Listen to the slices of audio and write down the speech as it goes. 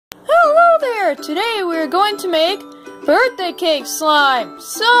here! Today we're going to make birthday cake slime.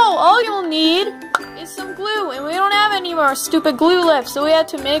 So, all you'll need is some glue, and we don't have any more stupid glue left, so we had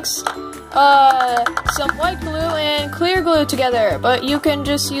to mix some white glue and clear glue together, but you can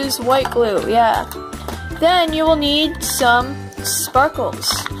just use white glue, yeah. Then you will need some sparkles,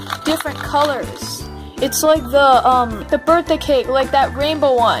 different colors. It's like the birthday cake, like that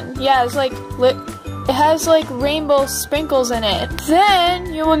rainbow one. Yeah, it's like, it has like rainbow sprinkles in it.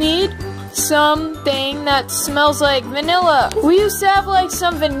 Then you will need something that smells like vanilla. We used to have like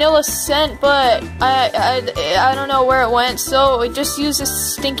some vanilla scent, but I don't know where it went, so we just used a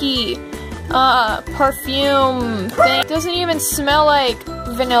stinky perfume thing. It doesn't even smell like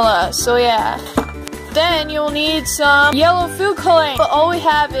vanilla, so yeah. Then you'll need some yellow food coloring, but all we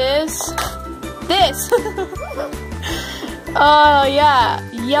have is this. Yeah,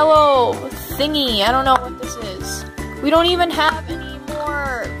 yellow thingy. I don't know what this is. We don't even have any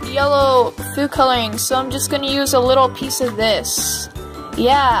more yellow food coloring, so I'm just gonna use a little piece of this.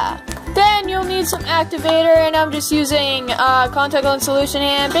 Yeah. Then you'll need some activator, and I'm just using contact lens solution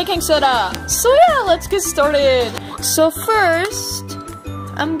and baking soda. So yeah, let's get started. So first,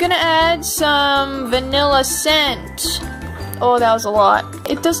 I'm gonna add some vanilla scent. Oh, that was a lot.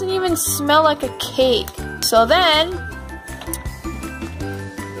 It doesn't even smell like a cake. So then,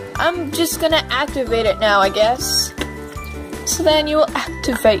 I'm just gonna activate it now, I guess. So then you will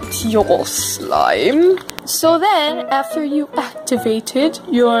activate your slime. So then, after you activated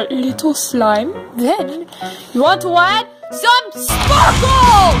your little slime, then you want to add some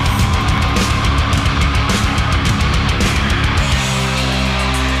sparkles!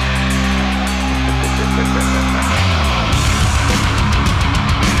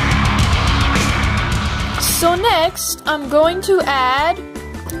 So next, I'm going to add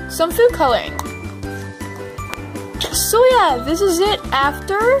some food coloring. So yeah, this is it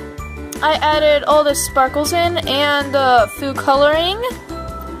after I added all the sparkles in and the food coloring.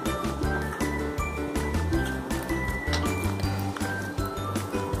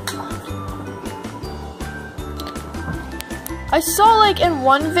 I saw like in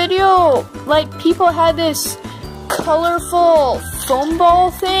one video, like people had this colorful foam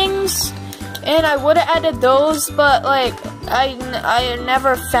ball things, and I would have added those, but like I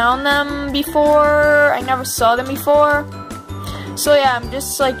never found them before. I never saw them before. So yeah, I'm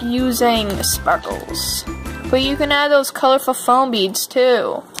just like using sparkles. But you can add those colorful foam beads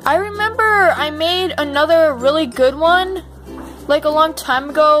too. I remember I made another really good one like a long time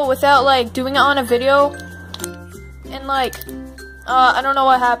ago without like doing it on a video. And like, I don't know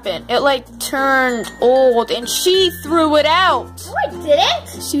what happened. It like turned old and she threw it out. No, I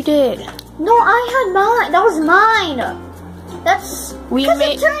didn't. She did. No, I had mine. That was mine. That's because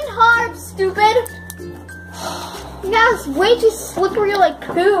it turned hard, stupid. Yeah, it's way too slippery like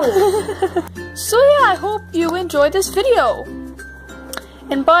poo. So yeah, I hope you enjoyed this video.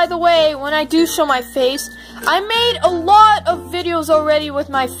 And by the way, when I do show my face, I made a lot of videos already with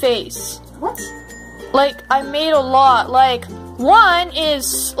my face. What? Like, I made a lot. Like, one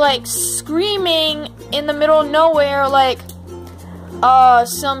is like screaming in the middle of nowhere, like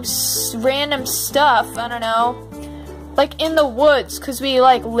some random stuff, I don't know. Like in the woods, because we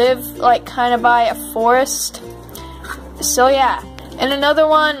like live like kind of by a forest. So yeah. And another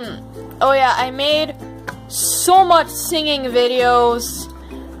one, oh yeah, I made so much singing videos,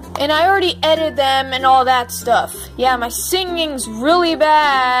 and I already edited them and all that stuff. Yeah, my singing's really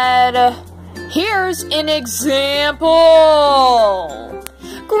bad. Here's an example.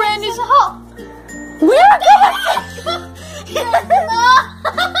 Granny's home. Where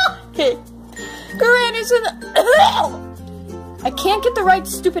Okay. Granny's in the I can't get the right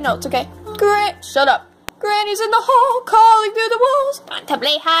stupid notes, okay? Shut up. Granny's in the hall, calling through the walls. Want to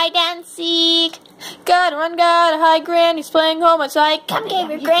play hide and seek. Gotta run, gotta hide. Granny's playing home outside. Come give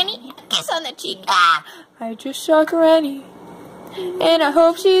her, Granny a kiss on the cheek. Ah! I just shot Granny, and I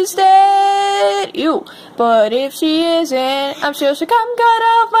hope she's dead. Ew. But if she isn't, I'm sure she'll come cut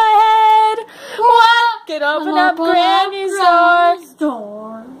off my head. What? Get open up Granny's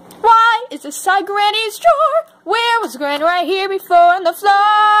door. Why is inside Granny's drawer? Where was Granny? Right here before on the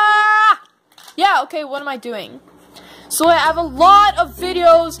floor. Yeah, okay, what am I doing? So I have a lot of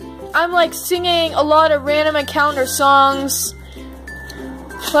videos. I'm like singing a lot of random encounter songs.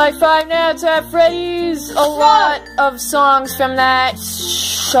 Like Five Nights at Freddy's, a lot of songs from that.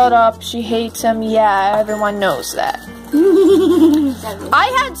 Shut up, she hates him. Yeah, everyone knows that.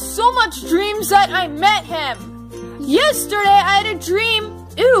 I had so much dreams that I met him. Yesterday I had a dream.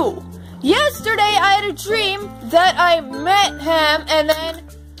 Ew. Yesterday I had a dream that I met him, and then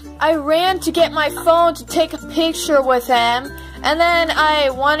I ran to get my phone to take a picture with him, And then I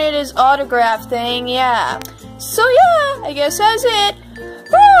wanted his autograph thing, yeah. So yeah, I guess that's it.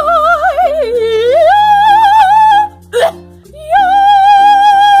 Bye!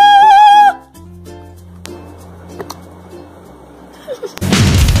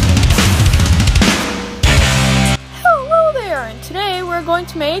 Hello there, and today we're going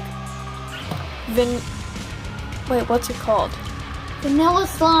to make wait, what's it called? Vanilla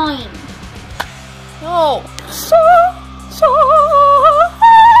slime. No. So